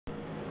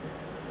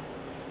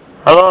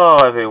Hello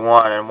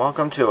everyone, and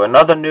welcome to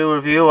another new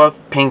review of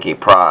Pinkie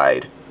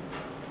Pride.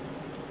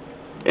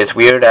 It's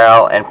Weird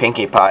Al and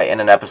Pinkie Pie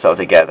in an episode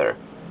together.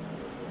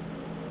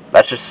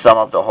 Let's just sum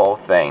up the whole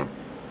thing.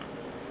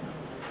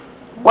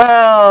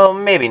 Well,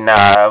 maybe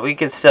not. We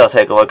could still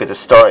take a look at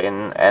the story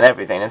and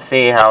everything and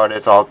see how it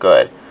is all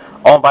good.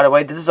 Oh, by the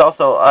way, this is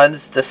also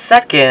the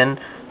second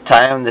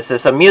time this is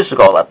a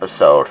musical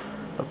episode.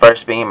 The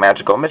first being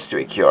Magical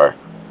Mystery Cure.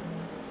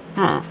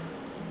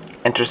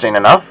 Interesting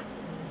enough.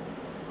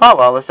 Oh,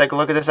 well, let's take a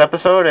look at this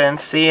episode and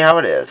see how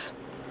it is.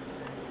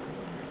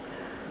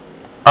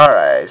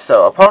 Alright,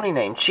 so a pony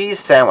named Cheese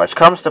Sandwich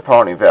comes to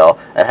Ponyville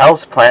and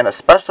helps plan a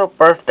special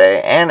birthday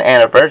and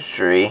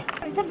anniversary.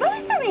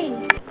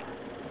 Anniversary!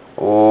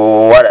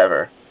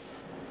 Whatever.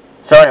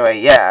 So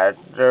anyway, yeah,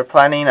 they're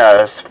planning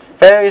a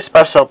very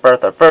special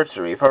birthday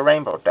for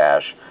Rainbow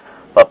Dash.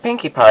 But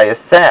Pinkie Pie is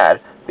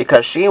sad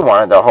because she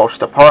wanted to host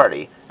a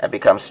party and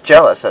becomes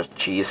jealous of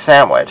Cheese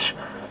Sandwich.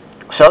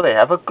 So they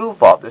have a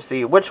goof-off to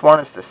see which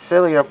one is the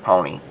sillier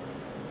pony.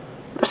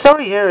 The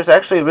story here is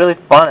actually really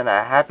fun and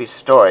a happy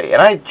story,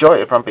 and I enjoy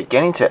it from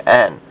beginning to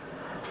end.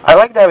 I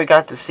like that we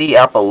got to see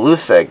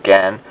Appaloosa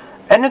again,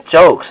 and the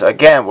jokes,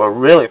 again, were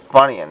really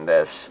funny in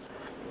this.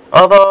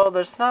 Although,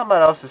 there's not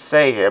much else to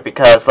say here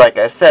because, like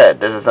I said,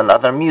 this is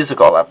another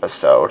musical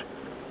episode.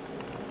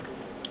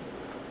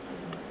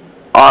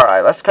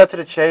 Alright, let's cut to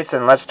the chase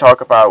and let's talk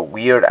about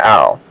Weird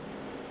Al.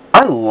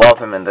 I love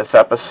him in this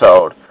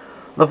episode.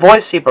 The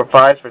voice he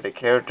provides for the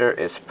character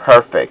is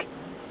perfect.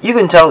 You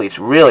can tell he's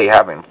really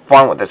having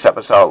fun with this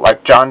episode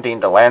like John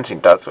Dean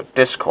DeLancey does with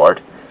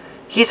Discord.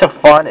 He's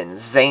a fun and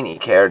zany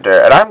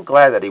character, and I'm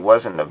glad that he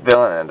wasn't the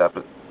villain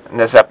in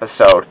this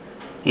episode.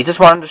 He just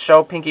wanted to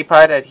show Pinkie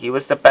Pie that he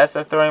was the best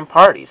at throwing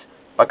parties,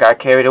 but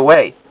got carried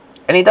away.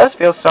 And he does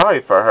feel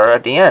sorry for her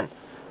at the end.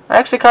 I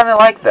actually kind of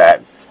like that.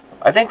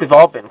 I think we've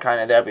all been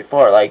kind of there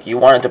before, like you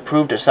wanted to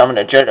prove to someone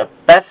that you're the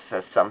best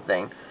at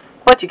something,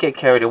 but you get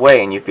carried away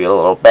and you feel a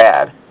little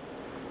bad.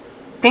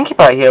 Pinkie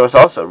Pie here was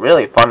also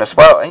really fun as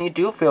well, and you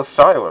do feel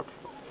sorry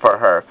for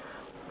her.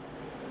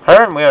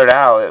 Her and Weird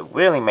Al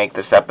really make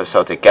this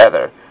episode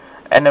together,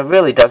 and it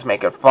really does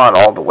make it fun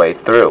all the way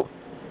through.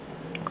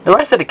 The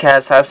rest of the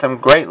cast has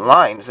some great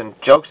lines and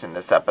jokes in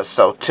this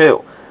episode too.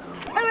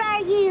 Or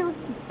are you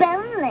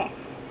boneless?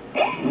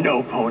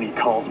 No pony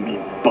calls me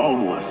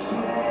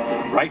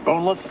boneless. Right,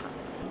 boneless?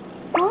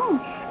 Oh,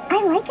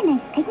 I like a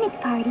nice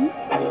picnic party.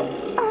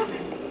 Oh.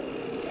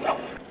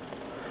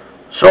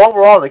 So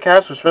overall, the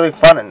cast was really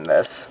fun in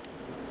this.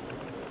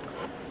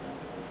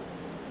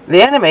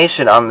 The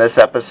animation on this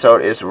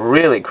episode is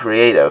really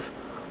creative,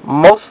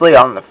 mostly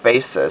on the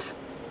faces.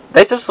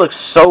 They just look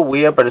so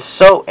weird, but it's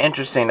so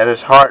interesting that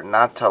it's hard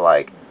not to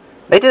like.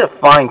 They did a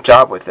fine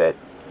job with it.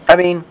 I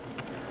mean,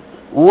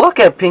 look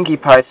at Pinkie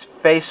Pie's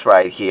face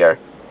right here.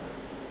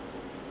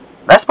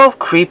 That's both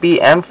creepy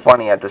and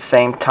funny at the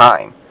same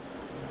time.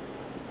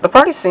 The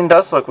party scene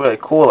does look really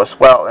cool as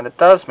well, and it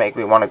does make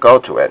me want to go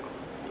to it.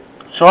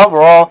 So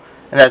overall,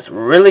 it has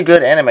really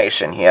good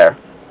animation here.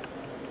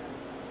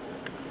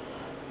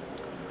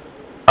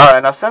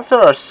 Alright, now since there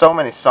are so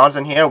many songs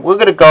in here, we're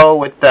going to go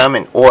with them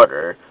in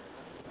order.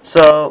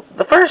 So,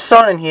 the first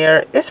song in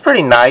here is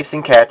pretty nice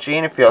and catchy,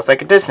 and it feels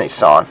like a Disney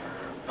song.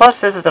 Plus,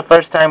 this is the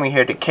first time we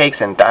hear the Cakes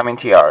and Diamond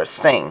Tiaras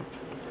sing.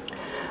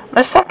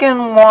 The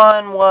second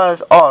one was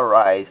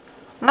alright.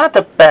 Not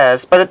the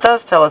best, but it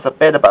does tell us a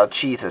bit about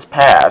Cheese's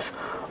past.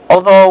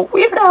 Although,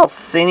 Weird Al's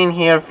singing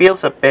here feels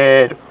a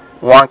bit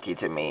wonky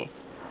to me.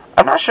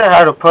 I'm not sure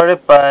how to put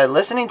it, but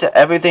listening to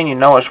Everything You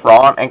Know Is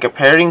Wrong and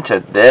comparing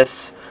to this,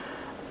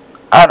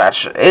 I'm not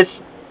sure.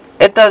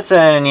 It doesn't,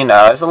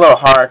 it's a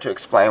little hard to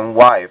explain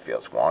why it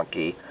feels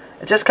wonky.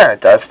 It just kind of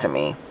does to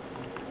me.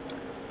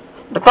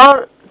 The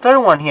third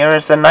one here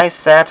is a nice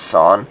sad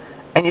song,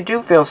 and you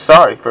do feel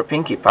sorry for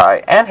Pinkie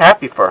Pie and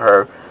happy for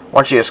her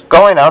when she is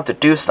going out to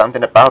do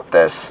something about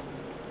this.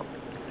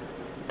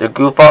 The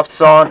Goof Off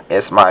song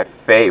is my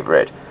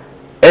favorite.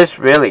 It's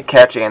really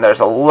catchy, and there's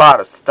a lot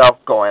of stuff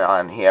going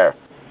on here.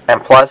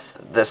 And plus,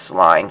 this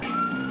line.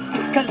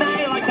 'Cause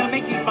I like to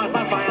make you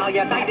smile,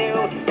 yes I do.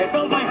 It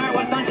fills my heart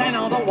with sunshine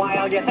all the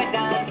while, yes it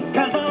does.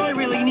 'Cause all I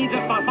really need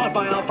is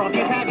smile from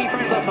these happy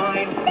friends of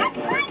mine. That's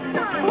my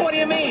song! What do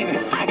you mean?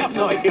 I have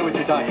no idea what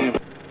you're talking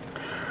about.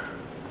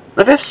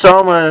 The fifth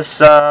song was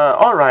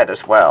alright as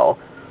well.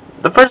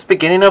 The first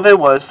beginning of it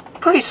was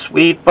pretty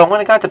sweet, but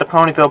when it got to the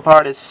Ponyville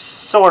part, it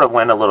sort of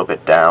went a little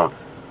bit down.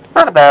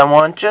 Not a bad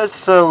one, just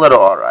a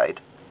little alright.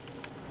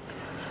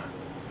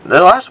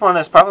 The last one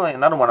is probably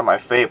another one of my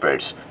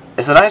favorites.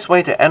 It's a nice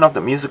way to end off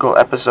the musical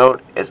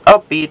episode. It's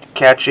upbeat,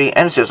 catchy,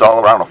 and it's just all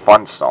around a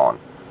fun song.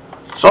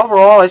 So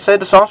overall, I'd say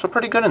the songs were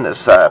pretty good in this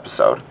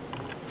episode.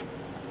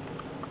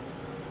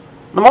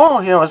 The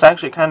moral here was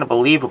actually kind of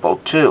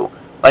believable too.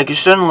 Like you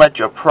shouldn't let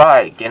your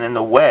pride get in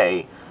the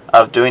way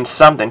of doing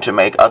something to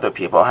make other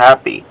people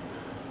happy.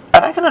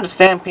 And I can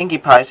understand Pinkie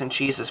Pie's and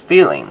Cheese's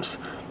feelings.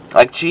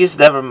 Like, Cheese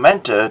never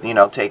meant to,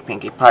 take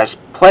Pinkie Pie's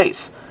place.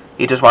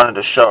 He just wanted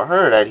to show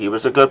her that he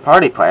was a good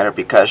party planner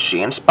because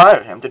she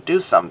inspired him to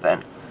do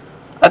something.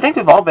 I think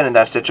we've all been in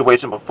that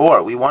situation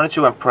before. We wanted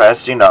to impress,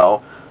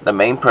 the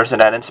main person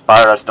that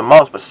inspired us the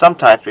most, but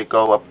sometimes we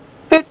go a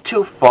bit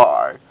too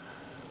far.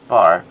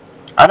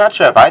 I'm not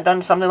sure if I've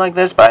done something like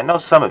this, but I know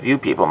some of you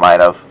people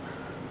might have.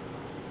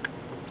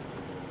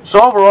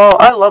 So overall,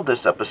 I love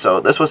this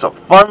episode. This was a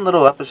fun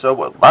little episode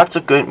with lots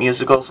of good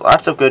musicals,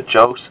 lots of good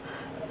jokes,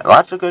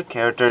 lots of good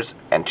characters,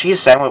 and Cheese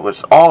Sandwich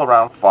was all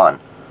around fun.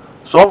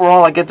 So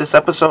overall, I give this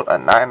episode a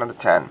 9 out of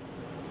 10.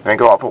 Thank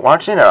you all for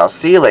watching, and I'll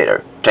see you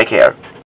later. Take care.